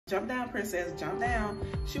Jump down, princess, jump down.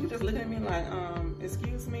 She was just looking at me like,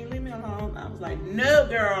 excuse me, leave me alone. I was like, no,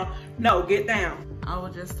 girl, no, get down. I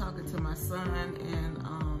was just talking to my son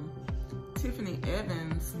and Tiffany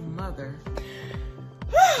Evans' mother.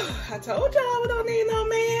 I told y'all we don't need no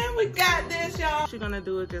man. We got this, y'all. What you're gonna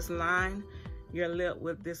do is just line your lip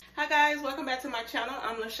with this. Hi guys, welcome back to my channel.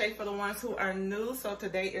 I'm Lachey for the ones who are new. So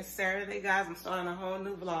today is Saturday, guys. I'm starting a whole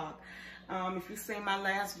new vlog. If you've seen my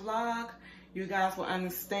last vlog, you guys will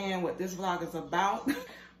understand what this vlog is about.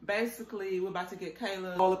 Basically, we're about to get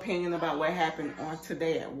Khayla's whole opinion about what happened on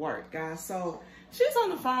today at work, guys. So she's on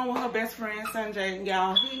the phone with her best friend, Sanjay,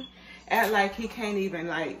 y'all. He act like he can't even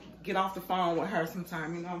like get off the phone with her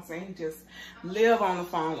sometime, you know what I'm saying? He just live on the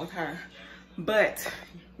phone with her. But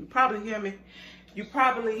you probably hear me. You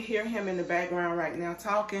probably hear him in the background right now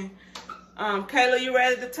talking. Khayla, you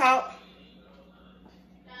ready to talk?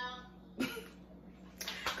 No.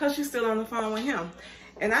 Cause she's still on the phone with him.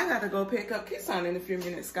 And I gotta go pick up Keason in a few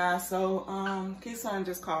minutes, guys. So Keason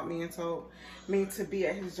just called me and told me to be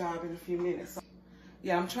at his job in a few minutes. So,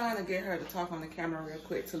 yeah, I'm trying to get her to talk on the camera real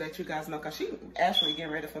quick to let you guys know, because she actually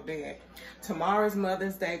getting ready for bed. Tomorrow's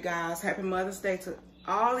Mother's Day, guys. Happy Mother's Day to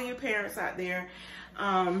all of you parents out there.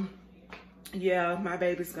 Yeah, my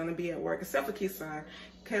baby's gonna be at work, except for Keason.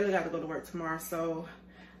 Khayla got to go to work tomorrow, so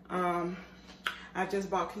I just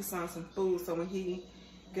bought Keason some food, so when he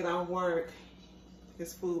get out of work,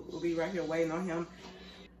 his food will be right here waiting on him.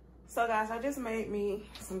 So guys, I just made me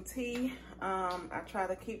some tea. I try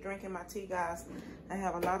to keep drinking my tea, guys. I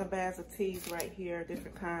have a lot of bags of teas right here,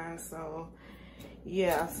 different kinds. So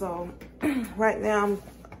yeah, so right now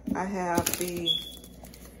I have the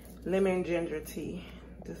lemon ginger tea.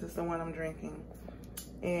 This is the one I'm drinking.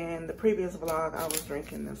 In the previous vlog, I was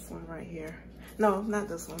drinking this one right here. No, not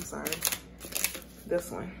this one, sorry. This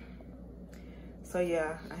one. So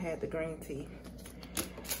yeah, I had the green tea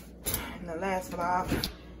in the last vlog.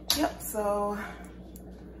 Yep, so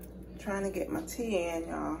trying to get my tea in,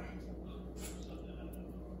 y'all.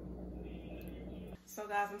 So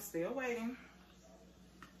guys, I'm still waiting.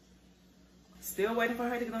 Still waiting for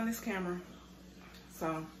her to get on this camera.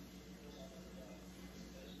 So,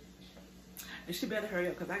 and she better hurry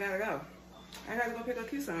up because I gotta go. I gotta go pick up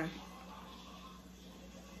Keason.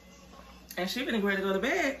 And she been ready to go to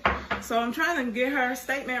bed. So I'm trying to get her a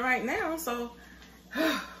statement right now. So,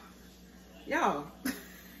 y'all.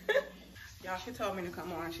 Y'all, she told me to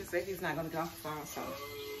come on. She said he's not gonna get off the phone, so.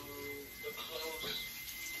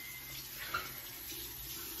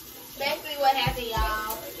 Basically what happened,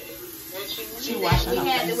 y'all. She washing her We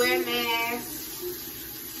had face. to wear masks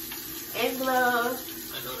and gloves.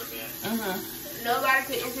 Nobody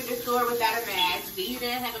could enter the store without a mask. If you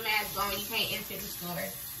didn't have a mask on, you can't enter the store.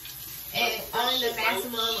 And only the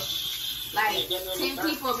maximum, like 10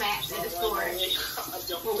 people max in the store.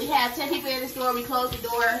 When we have 10 people in the store, we close the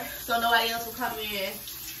door so nobody else will come in.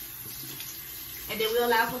 And then we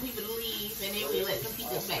allow some people to leave, and then we let some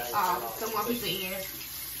people back off, some more people in.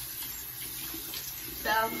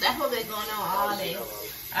 So that's what been going on all day.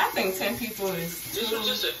 I think 10 people is. This was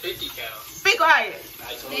just a 50 count. Be quiet.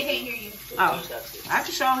 They can't hear you. Oh, I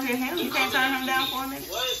can show hear him. You can't turn him down for a minute.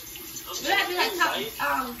 What? We have to like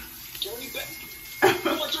talk.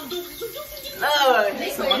 Lord, They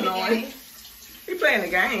he's so playing the annoying. game. He playing the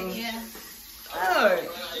game. Yeah. Lord,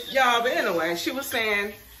 y'all. But anyway, she was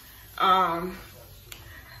saying, no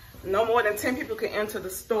more than 10 people can enter the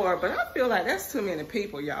store. But I feel like that's too many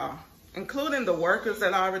people, y'all, including the workers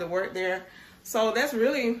that already work there. So that's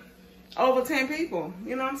really over 10 people.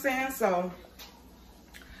 You know what I'm saying? So,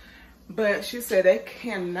 but she said they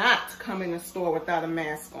cannot come in the store without a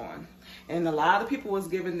mask on. And a lot of people was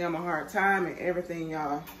giving them a hard time and everything,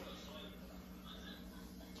 y'all.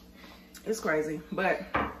 It's crazy. But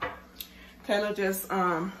Khayla just,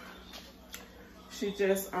 she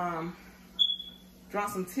just drank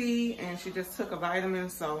some tea and she just took a vitamin.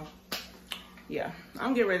 So, yeah,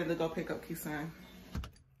 I'm getting ready to go pick up Keason.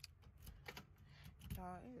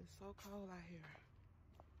 Y'all, it is so cold out here.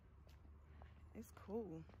 It's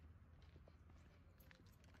cool.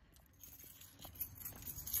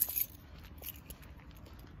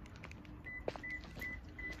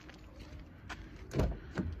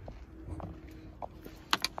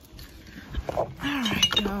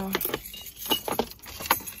 Alright, y'all.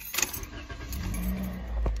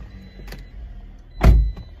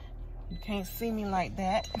 You can't see me like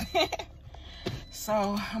that. So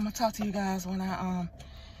I'm gonna talk to you guys when I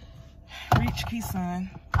reach Keason.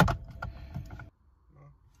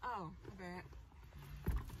 Oh, bad.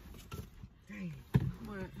 Dang.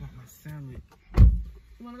 What? Got my sandwich.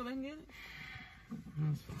 You wanna go back and get it?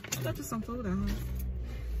 I got you some food,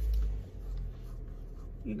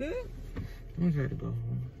 You good? I'm ready to go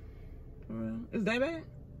home. For real? Is that bad?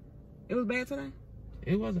 It was bad today?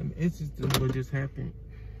 It wasn't. It's just what just happened.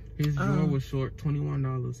 His joint was short,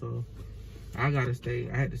 $21, so I gotta stay.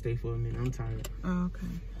 I had to stay for a minute. I'm tired. Oh, okay.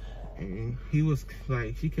 And he was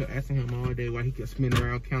like, she kept asking him all day why he kept spinning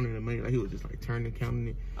around counting the money. Like he was just like turning, counting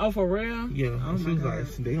it. Oh, for real? Yeah. Oh, she my was God.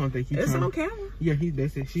 like, they gonna think you It's trying on to. camera. Yeah,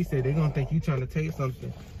 she said they gonna think you trying to take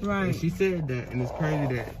something. Right. And she said that, and it's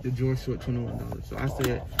crazy that the joint short $21. So I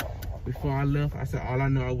said, before I left, I said all I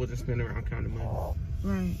know I wasn't spinning around counting money.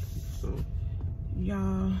 Right. So. Y'all,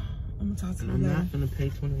 I'm gonna talk to you I'm later. not gonna pay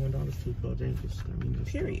 $21 to go dangerous. I mean,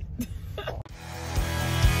 Period.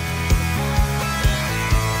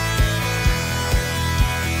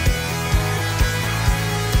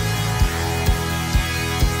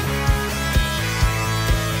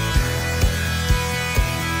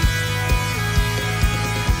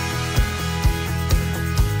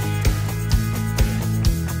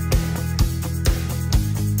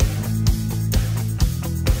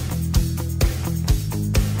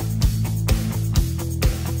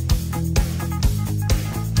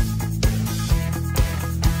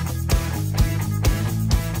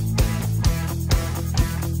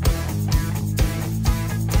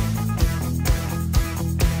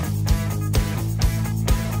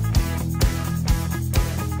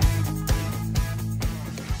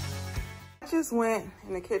 Just went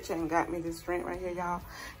in the kitchen and got me this drink right here, y'all.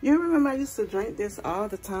 You remember I used to drink this all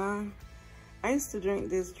the time? I used to drink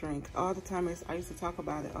this drink all the time. I used to talk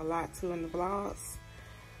about it a lot too in the vlogs.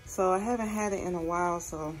 So I haven't had it in a while,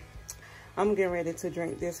 so I'm getting ready to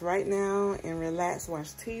drink this right now and relax, watch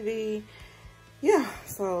TV. Yeah,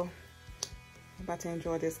 so I'm about to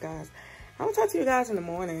enjoy this, guys. I'm gonna talk to you guys in the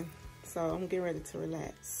morning. So I'm getting ready to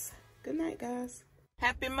relax. Good night, guys.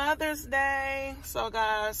 Happy Mother's Day. So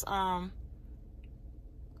guys,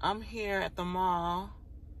 I'm here at the mall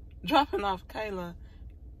dropping off Khayla,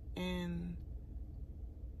 and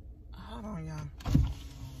hold on, y'all.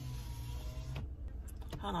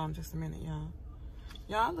 Hold on just a minute, y'all.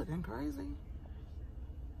 Y'all looking crazy.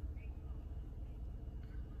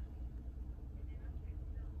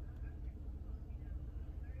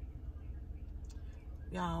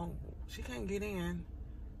 Y'all, she can't get in.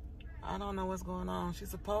 I don't know what's going on. She's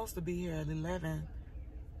supposed to be here at 11,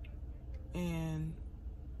 and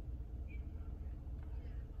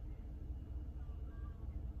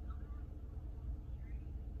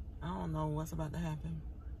I don't know what's about to happen.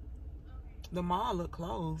 The mall look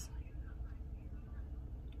closed.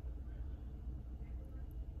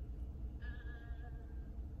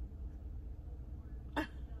 I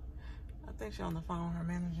think she's on the phone with her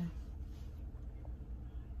manager.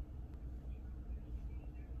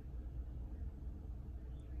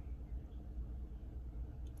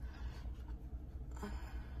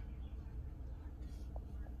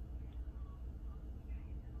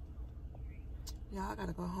 Yeah, I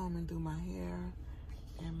gotta go home and do my hair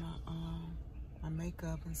and my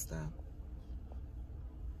makeup and stuff.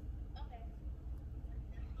 Okay.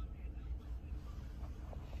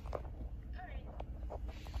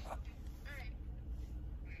 Alright.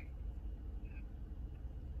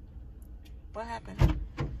 What happened?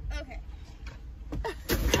 Okay.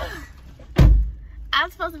 I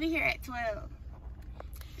was supposed to be here at 12.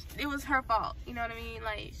 It was her fault, you know what I mean?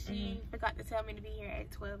 Like, she forgot to tell me to be here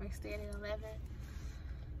at 12 instead of 11.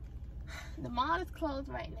 The mall is closed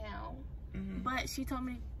right now, but she told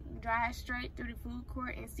me to drive straight through the food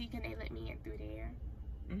court and see can they let me in through there.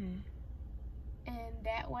 And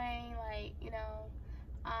that way, like, you know,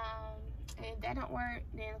 and if that don't work,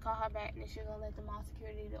 then call her back and then she's gonna let the mall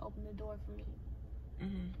security to open the door for me.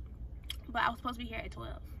 But I was supposed to be here at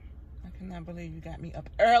 12. I cannot believe you got me up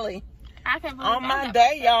early. I can't believe on my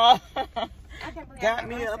day, y'all. I can't believe got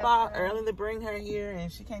me up all early to bring her here,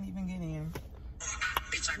 and she can't even get in.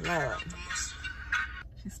 Lord.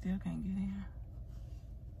 She still can't get in.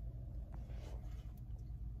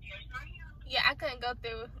 Yeah, I couldn't go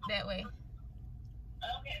through that way.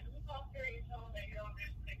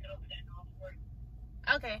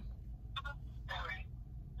 Okay.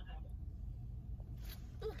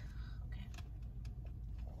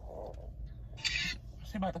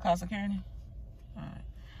 She about to call security? Alright.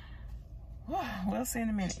 We'll see in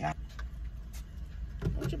a minute, y'all.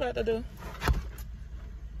 What you about to do?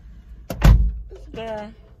 This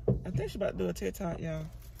girl, I think she about to do a TikTok, y'all.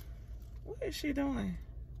 What is she doing?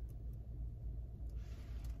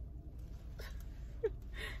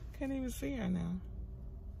 Can't even see her now.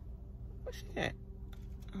 Where's she at?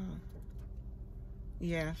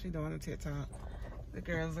 Yeah, she doing a TikTok. The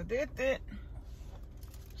girl's addicted.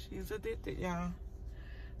 She's addicted, y'all.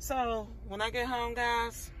 So when I get home,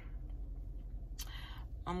 guys,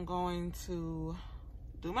 I'm going to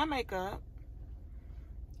do my makeup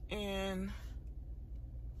and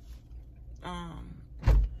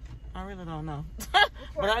I really don't know.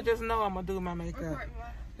 But I just know I'm gonna do my makeup.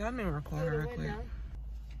 Let me record it real quick.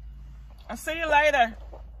 I'll see you later.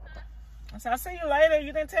 I said, I'll see you later.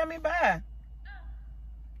 You didn't tell me bye.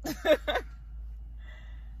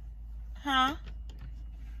 Huh?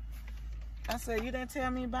 I said, you didn't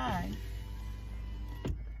tell me bye.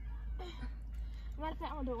 Matter of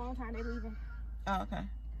fact, I'm gonna do it one more time. They leaving. Oh, okay.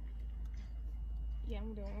 Yeah,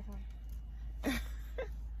 I'm gonna do it one more time.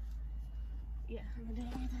 Yeah, I'm gonna do it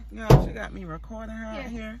one more time. Y'all, she got me recording her out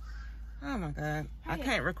here. Oh my God. I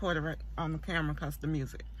can't record it on the camera because the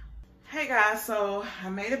music. Hey guys, so I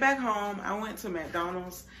made it back home. I went to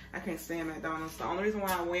McDonald's. I can't stand McDonald's. The only reason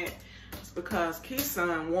why I went was because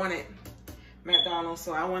Keason wanted McDonald's,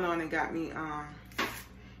 so I went on and got me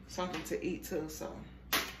something to eat too. So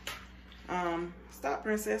stop,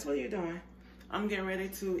 princess, what are you doing? I'm getting ready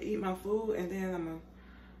to eat my food and then I'm gonna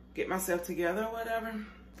get myself together or whatever.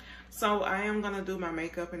 So I am gonna do my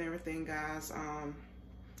makeup and everything, guys. I'm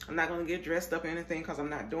not gonna get dressed up or anything because I'm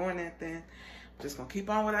not doing anything. I'm just gonna keep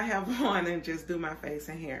on what I have on and just do my face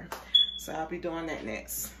and hair. So I'll be doing that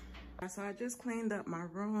next. So I just cleaned up my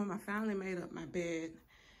room. I finally made up my bed.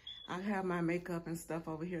 I have my makeup and stuff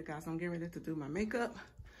over here, guys. I'm getting ready to do my makeup.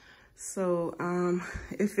 So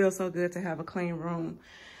it feels so good to have a clean room.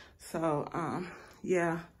 So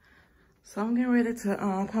yeah. So I'm getting ready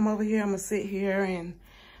to come over here. I'm gonna sit here and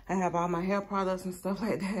I have all my hair products and stuff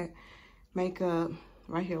like that. Makeup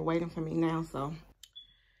right here waiting for me now. So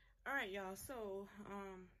all right, y'all. So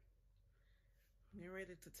getting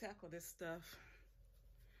ready to tackle this stuff.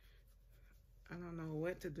 I don't know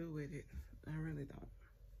what to do with it. I really don't.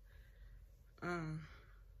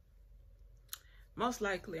 Most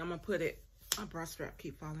likely I'm gonna put it, my bra strap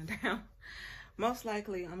keep falling down. Most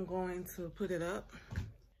likely I'm going to put it up.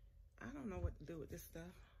 I don't know what to do with this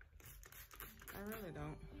stuff. I really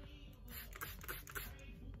don't.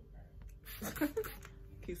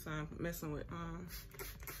 Keason messing with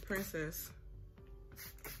Princess.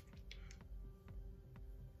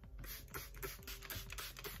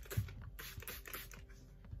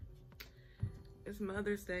 It's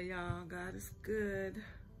Mother's Day, y'all. God is good.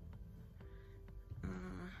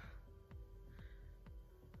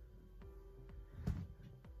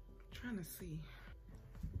 Trying to see.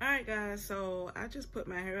 All right, guys. So I just put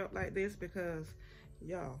my hair up like this because,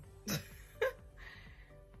 y'all,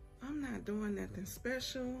 I'm not doing nothing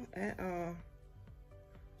special at all.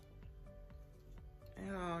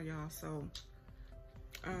 At all, y'all. So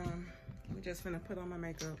I'm just gonna put on my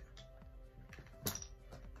makeup.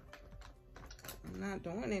 I'm not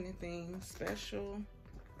doing anything special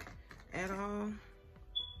at all,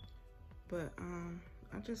 but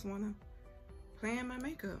I just want to plan my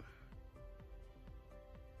makeup.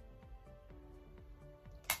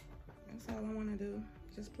 That's all I want to do,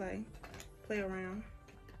 just play around.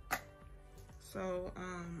 So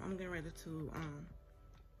I'm getting ready to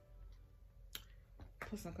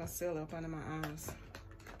put some concealer up under my eyes.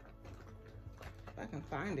 If I can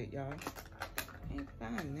find it, y'all. Can't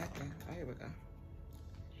find nothing. Oh, here we go.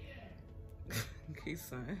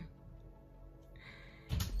 Keason.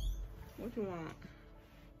 What you want?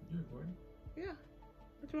 You recording? Yeah.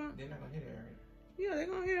 What you want? They're not gonna hear that, right? Yeah, they're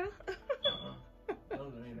gonna hear. I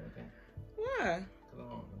don't hear anything. Why? Cause I don't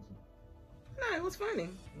want to. No, it was funny.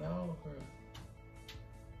 No, for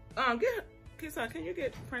Get Keason, can you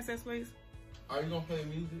get Princess, please? Are you gonna play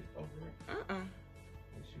music over there? Uh-uh.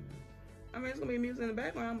 Yes, you will. I mean, it's gonna be music in the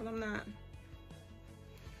background, but I'm not.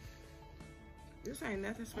 This ain't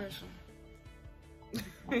nothing special.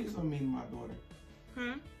 Why you so mean to my daughter?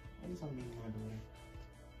 Hmm? Why you so mean to my daughter?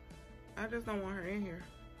 I just don't want her in here.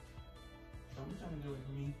 So what trying to do with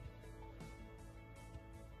me?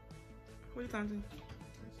 What are you talking to?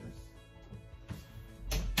 Princess.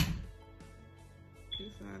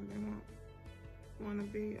 Keason, they want to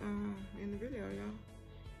be in the video, y'all.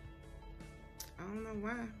 I don't know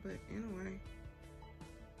why, but anyway.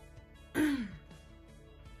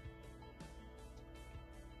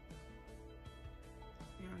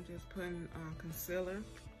 I'm just putting concealer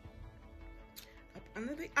up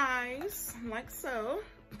under the eyes, like so.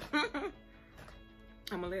 I'm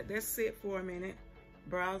gonna let that sit for a minute.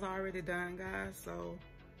 Brows already done, guys, so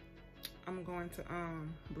I'm going to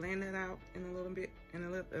blend that out in a little bit,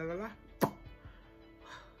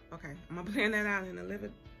 okay, I'm gonna blend that out in a little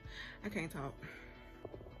bit. I can't talk.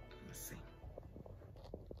 Let's see.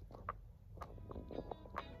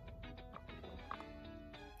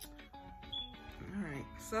 Alright,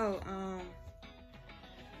 so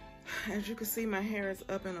as you can see, my hair is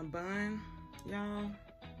up in a bun, y'all.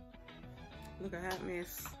 Look, a hot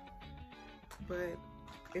mess. But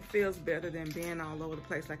it feels better than being all over the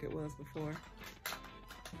place like it was before.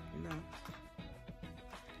 You know.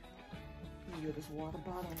 Let me get this water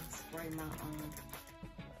bottle and spray my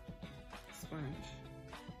sponge.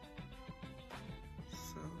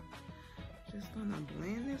 So, just gonna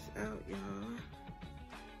blend this out, y'all.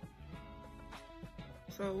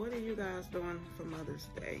 So, what are you guys doing for Mother's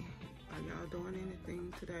Day? Are y'all doing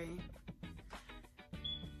anything today?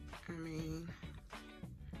 I mean,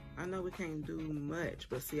 I know we can't do much,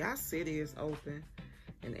 but see, our city is open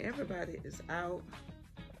and everybody is out.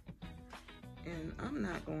 And I'm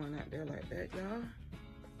not going out there like that, y'all.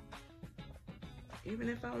 Even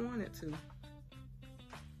if I wanted to.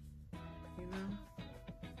 You know?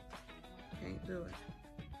 Can't do it.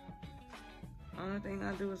 Only thing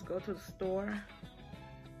I do is go to the store.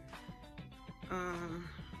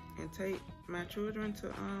 And take my children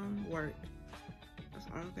to work. That's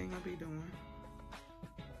the only thing I'll be doing.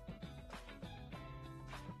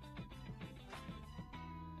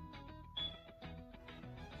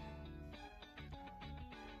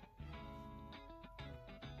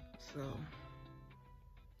 So,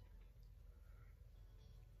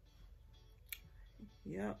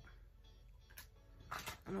 yep.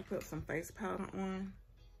 I'm gonna put some face powder on.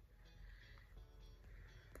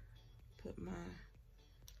 Put my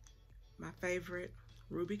favorite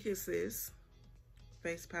Ruby Kisses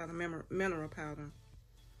face powder, mineral powder.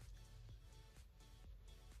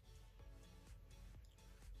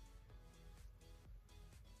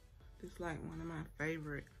 This is like one of my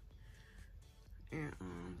favorite, and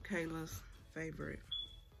Khayla's favorite.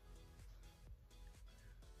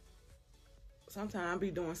 Sometimes I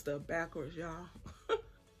be doing stuff backwards, y'all.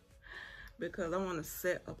 Because I want to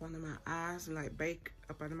set up under my eyes and like bake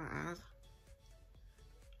up under my eyes.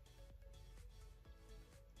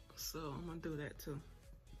 So I'm gonna do that too.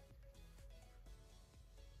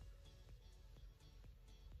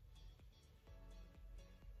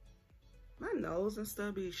 My nose and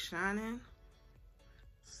stuff be shining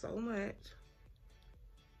so much.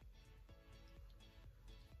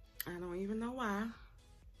 I don't even know why,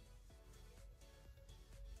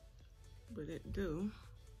 but it do.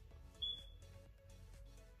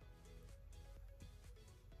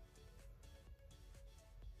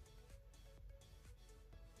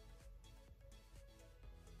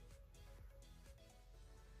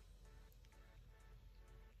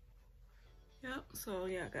 Yep, so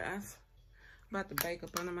yeah, guys, about to bake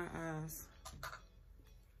up under my eyes.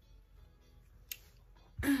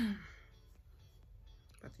 About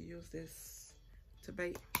to use this to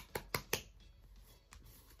bake.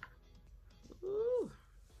 Ooh.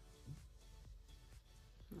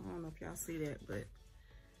 I don't know if y'all see that, but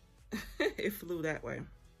it flew that way.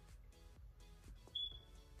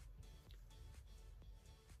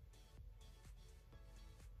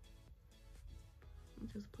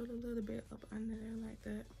 Just put a little bit up under there like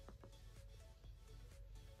that.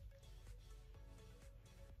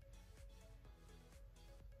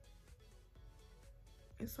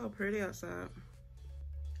 It's so pretty outside.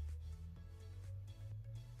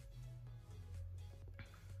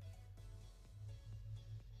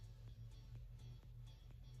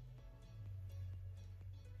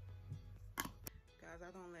 Guys,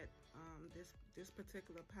 I don't let this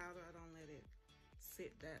particular powder, I don't let it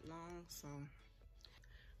sit that long, so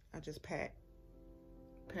I just pat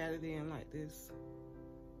it in like this.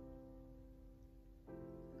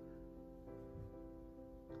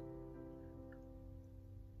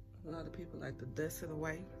 A lot of people like to dust it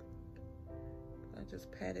away. I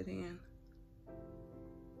just pat it in.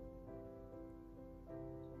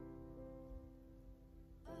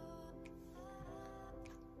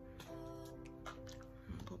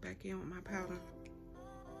 Go back in with my powder.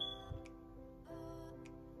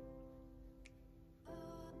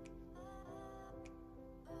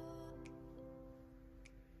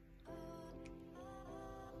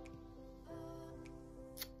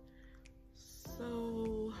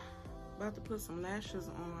 So, about to put some lashes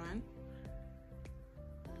on.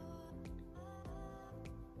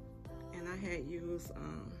 And I had used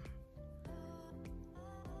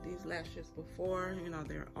these lashes before, you know,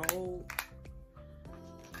 they're old.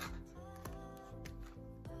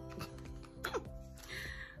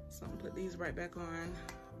 So I'm gonna put these right back on.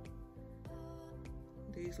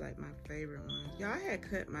 These like my favorite ones. Y'all, I had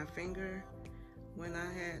cut my finger when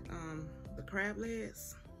I had the crab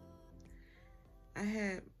legs. I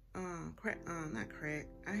had I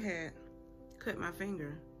had cut my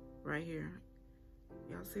finger right here.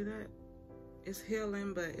 Y'all see that? It's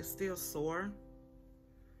healing, but it's still sore.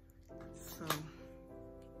 So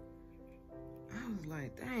I was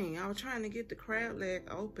like, dang, I was trying to get the crab leg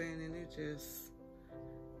open and it just,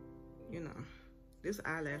 you know, this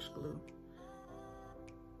eyelash glue.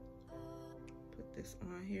 Put this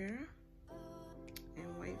on here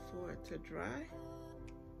and wait for it to dry.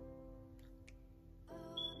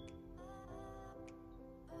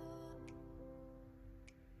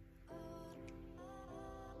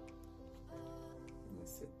 Let me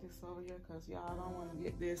sit this over here because y'all don't want to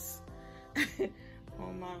get this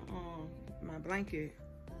on my blanket.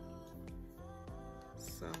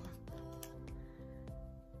 So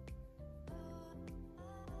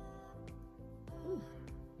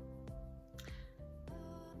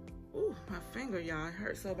ooh, my finger, y'all, it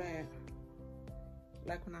hurts so bad.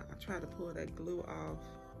 Like when I try to pull that glue off,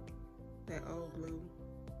 that old glue.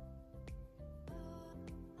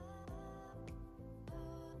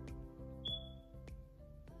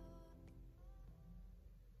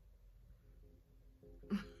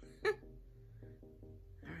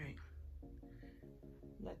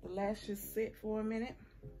 Let the lashes sit for a minute.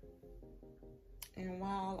 And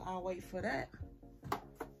while I wait for that,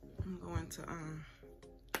 I'm going to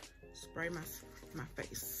spray my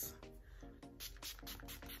face.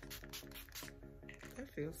 That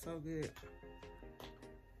feels so good.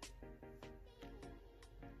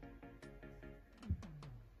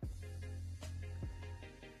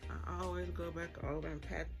 I always go back over and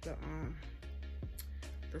pat the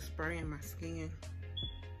spray in my skin.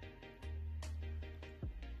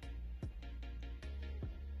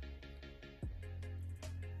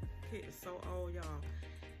 Kit is so old, y'all,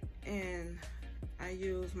 and I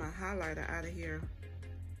use my highlighter out of here,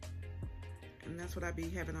 and that's what I be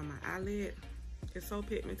having on my eyelid. It's so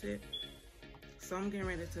pigmented, so I'm getting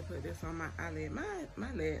ready to put this on my eyelid.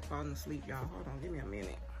 My lid falling asleep, y'all. Hold on, give me a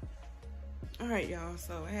minute. All right, y'all,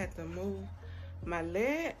 so I had to move my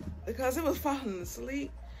lid because it was falling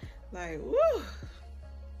asleep, like, woo.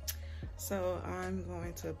 So I'm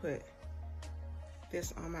going to put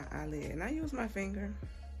this on my eyelid, and I use my finger.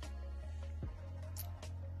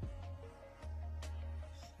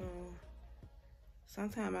 So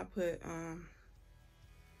sometimes I put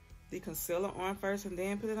the concealer on first and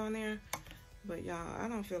then put it on there, but y'all, I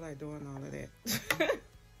don't feel like doing all of that.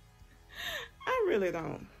 I really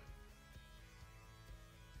don't.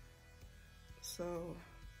 So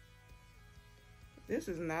this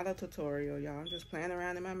is not a tutorial, y'all. I'm just playing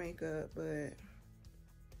around in my makeup, but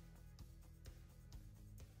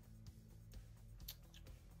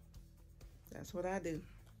that's what I do.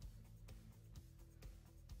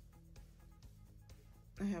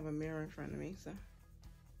 I have a mirror in front of me, so.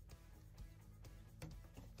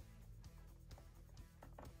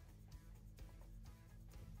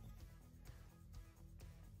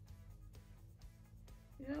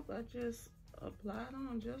 Yep, I just applied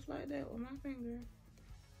on just like that with my finger.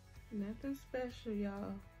 Nothing special,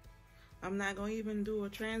 y'all. I'm not gonna even do a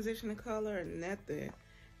transition of color or nothing.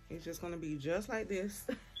 It's just gonna be just like this.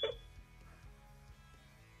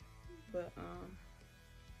 But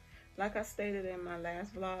like I stated in my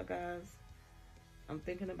last vlog, guys, I'm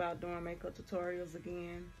thinking about doing makeup tutorials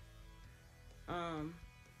again.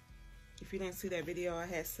 If you didn't see that video, I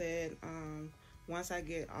had said once I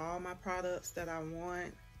get all my products that I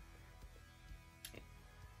want,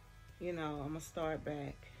 you know, I'm gonna start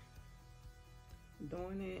back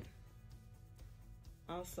doing it.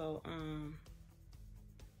 Also,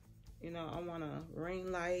 you know, I want a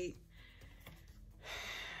ring light.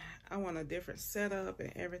 I want a different setup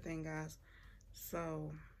and everything, guys. So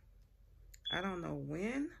I don't know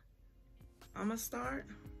when I'm gonna start,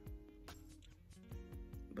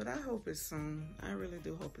 but I hope it's soon. I really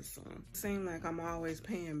do hope it's soon. It seems like I'm always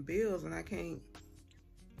paying bills and I can't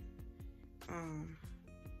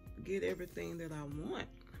get everything that I want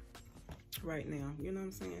right now. You know what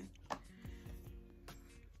I'm saying?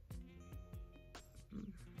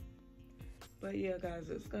 But yeah, guys,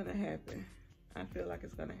 it's gonna happen. I feel like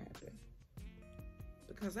it's gonna happen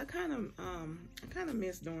because I kind of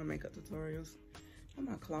miss doing makeup tutorials. On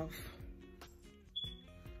my cloth,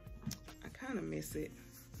 I kind of miss it.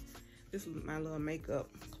 This is my little makeup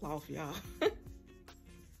cloth, y'all.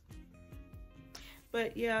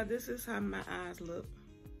 But yeah, this is how my eyes look.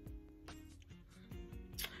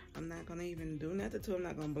 I'm not gonna even do nothing to it. I'm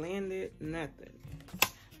not gonna blend it, nothing.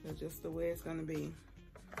 It's just the way it's gonna be.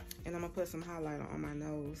 And I'm gonna put some highlighter on my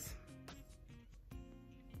nose.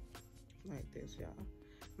 Like this, y'all.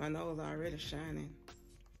 My nose already shining.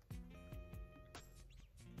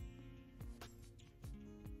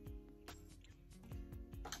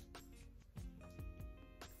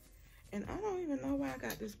 And I don't even know where I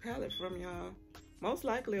got this palette from, y'all. Most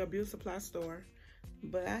likely a beauty supply store.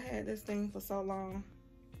 But I had this thing for so long.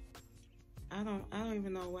 I don't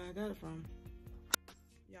even know where I got it from.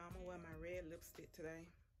 Y'all, I'm gonna wear my red lipstick today.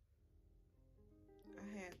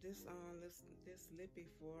 I had this on, this lippy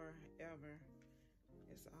forever.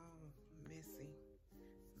 It's all messy.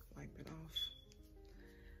 Wipe it off.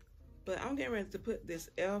 But I'm getting ready to put this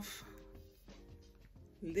F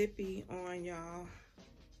lippy on, y'all.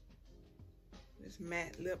 This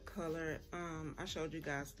matte lip color. I showed you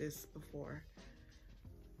guys this before.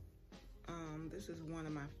 This is one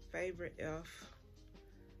of my favorite F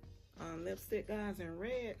lipstick, guys, in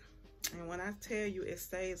red. And when I tell you it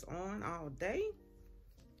stays on all day,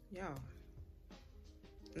 y'all.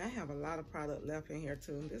 And I have a lot of product left in here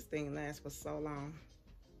too. This thing lasts for so long.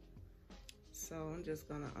 So I'm just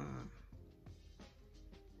gonna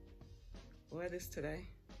wear this today.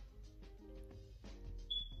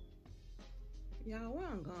 Y'all, where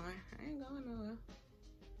I'm going? I ain't going nowhere.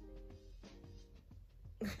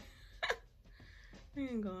 I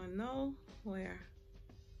ain't going nowhere.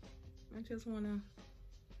 I just wanna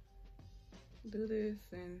do this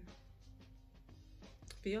and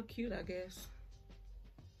feel cute, I guess,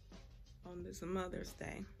 on this Mother's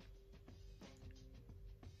Day.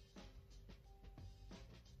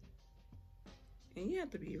 And you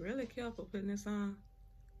have to be really careful putting this on.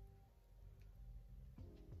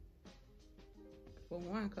 For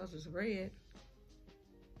one, because it's red.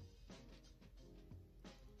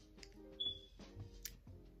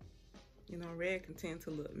 You know, red can tend to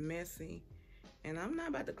look messy. And I'm not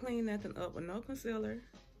about to clean nothing up with no concealer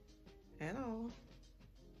at all.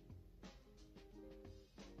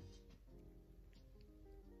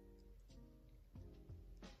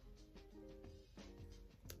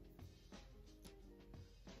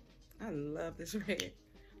 I love this red.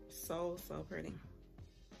 So pretty.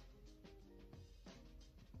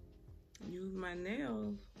 Use my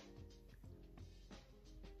nails.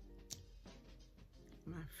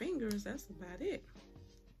 My fingers, that's about it.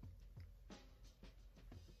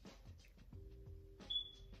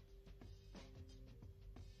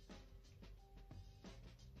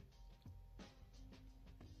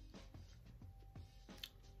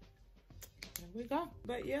 There we go.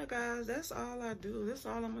 But yeah, guys, that's all I do. That's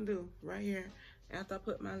all I'm gonna do right here after I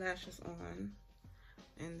put my lashes on.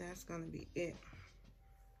 And that's gonna be it.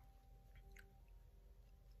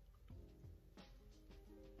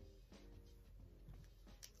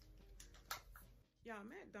 Y'all,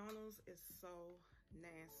 McDonald's is so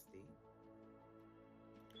nasty.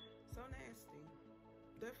 So nasty.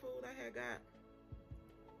 That food I had got,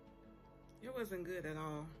 it wasn't good at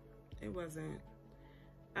all. It wasn't.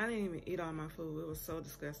 I didn't even eat all my food. It was so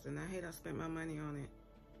disgusting. I hate I spent my money on it.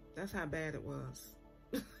 That's how bad it was.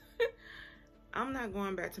 I'm not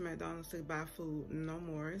going back to McDonald's to buy food no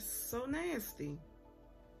more. It's so nasty.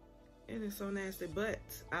 It is so nasty. But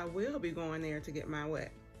I will be going there to get my what?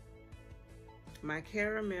 My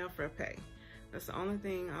caramel frappe. That's the only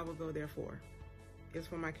thing I will go there for. Is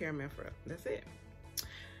for my caramel frappe. That's it.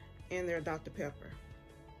 And their Dr. Pepper.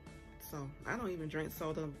 So I don't even drink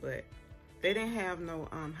soda, but they didn't have no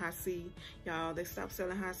high C, y'all. They stopped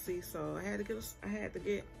selling high C, so I had to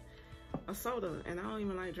get a soda, and I don't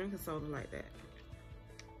even like drinking soda like that.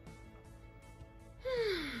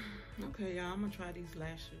 Okay, y'all, I'm gonna try these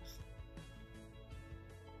lashes.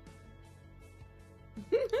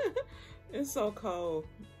 It's so cold,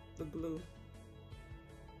 the blue.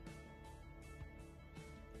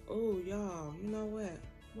 Oh, y'all, you know what?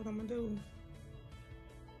 What I'm gonna do?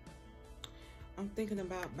 I'm thinking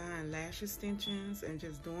about buying lash extensions and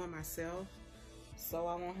just doing myself, so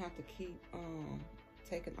I won't have to keep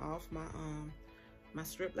taking off my my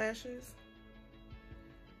strip lashes.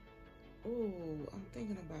 Oh, I'm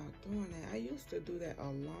thinking about doing that. I used to do that a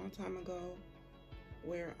long time ago,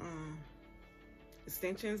 where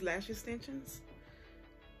extensions, lash extensions.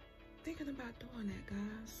 Thinking about doing that,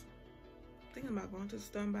 guys. Thinking about going to the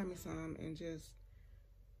store and buy me some and just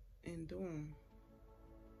do them.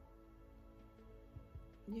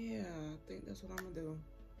 Yeah, I think that's what I'm gonna do,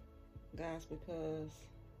 guys, because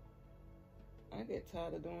I get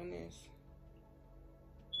tired of doing this.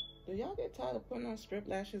 Do y'all get tired of putting on strip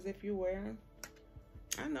lashes if you wear them?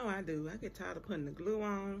 I know I do. I get tired of putting the glue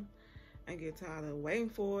on. I get tired of waiting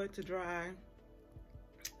for it to dry.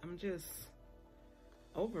 I'm just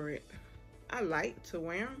over it. I like to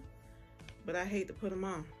wear them, but I hate to put them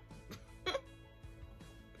on.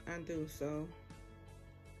 I do, so.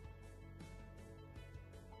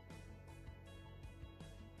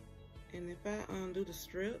 And if I undo the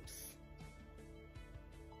strips,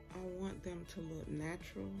 I want them to look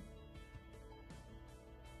natural.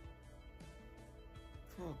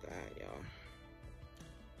 Oh God, y'all.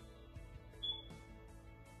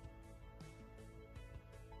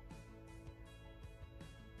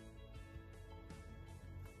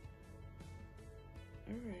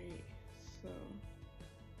 All right, so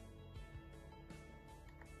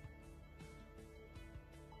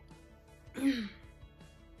I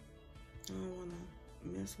don't want to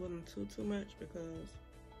mess with them too much because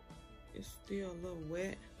it's still a little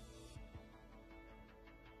wet.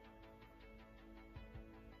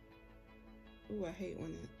 Ooh, I hate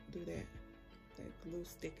when they do that glue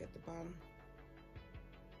stick at the bottom.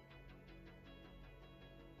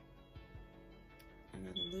 I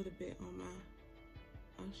got a little bit on my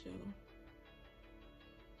eyeshadow.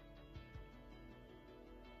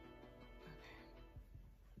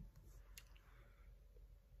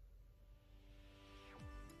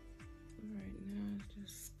 Alright, now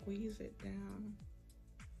just squeeze it down.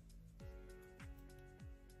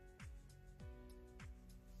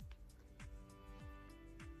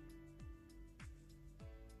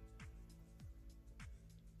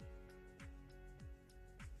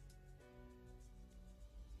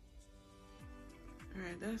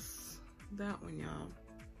 Alright, that's that one, y'all.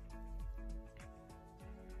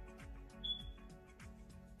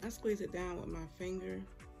 I squeeze it down with my finger.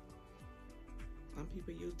 Some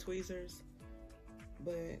people use tweezers,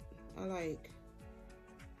 but I like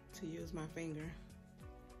to use my finger.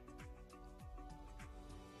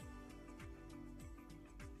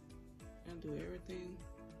 I do everything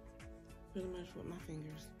pretty much with my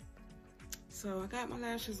fingers. So I got my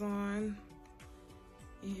lashes on,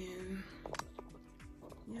 and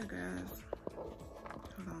yeah, guys.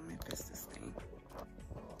 Hold on, let me fix this thing.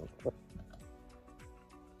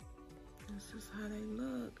 This is how they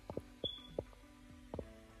look.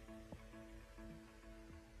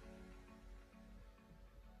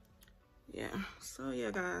 Yeah, so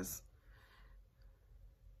yeah, guys.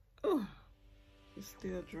 Oh, it's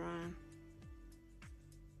still drying.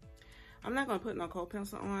 I'm not gonna put no coat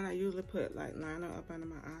pencil on. I usually put like liner up under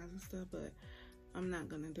my eyes and stuff, but I'm not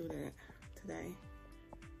gonna do that today.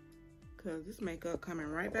 Cause this makeup coming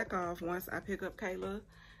right back off once I pick up Khayla.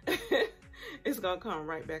 It's gonna come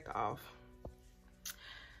right back off.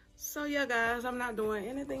 So yeah, guys, I'm not doing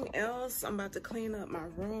anything else. I'm about to clean up my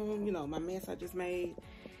room, you know, my mess I just made,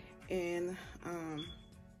 and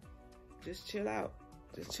just chill out.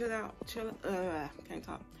 Just chill out, can't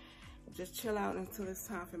talk. Just chill out until it's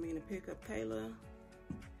time for me to pick up Khayla.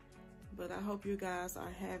 But I hope you guys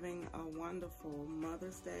are having a wonderful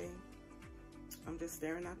Mother's Day. I'm just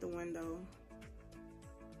staring out the window.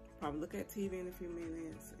 Probably look at TV in a few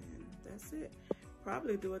minutes, and that's it.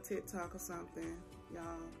 Probably do a TikTok or something. Y'all,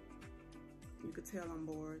 you could tell I'm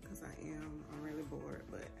bored because I am. I'm really bored,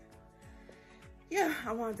 but yeah,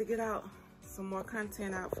 I wanted to get out some more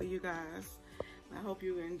content out for you guys. I hope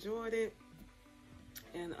you enjoyed it.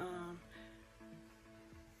 And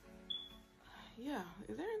yeah,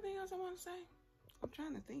 is there anything else I want to say? I'm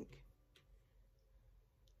trying to think.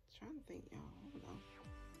 Y'all. I don't know.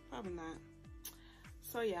 Probably not.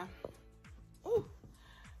 So yeah. Ooh,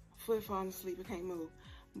 foot falling asleep. I can't move.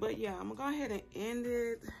 But yeah, I'm gonna go ahead and end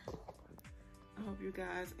it. I hope you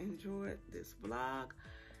guys enjoyed this vlog.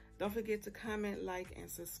 Don't forget to comment, like, and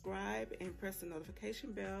subscribe, and press the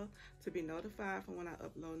notification bell to be notified for when I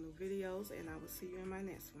upload new videos. And I will see you in my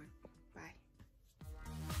next one.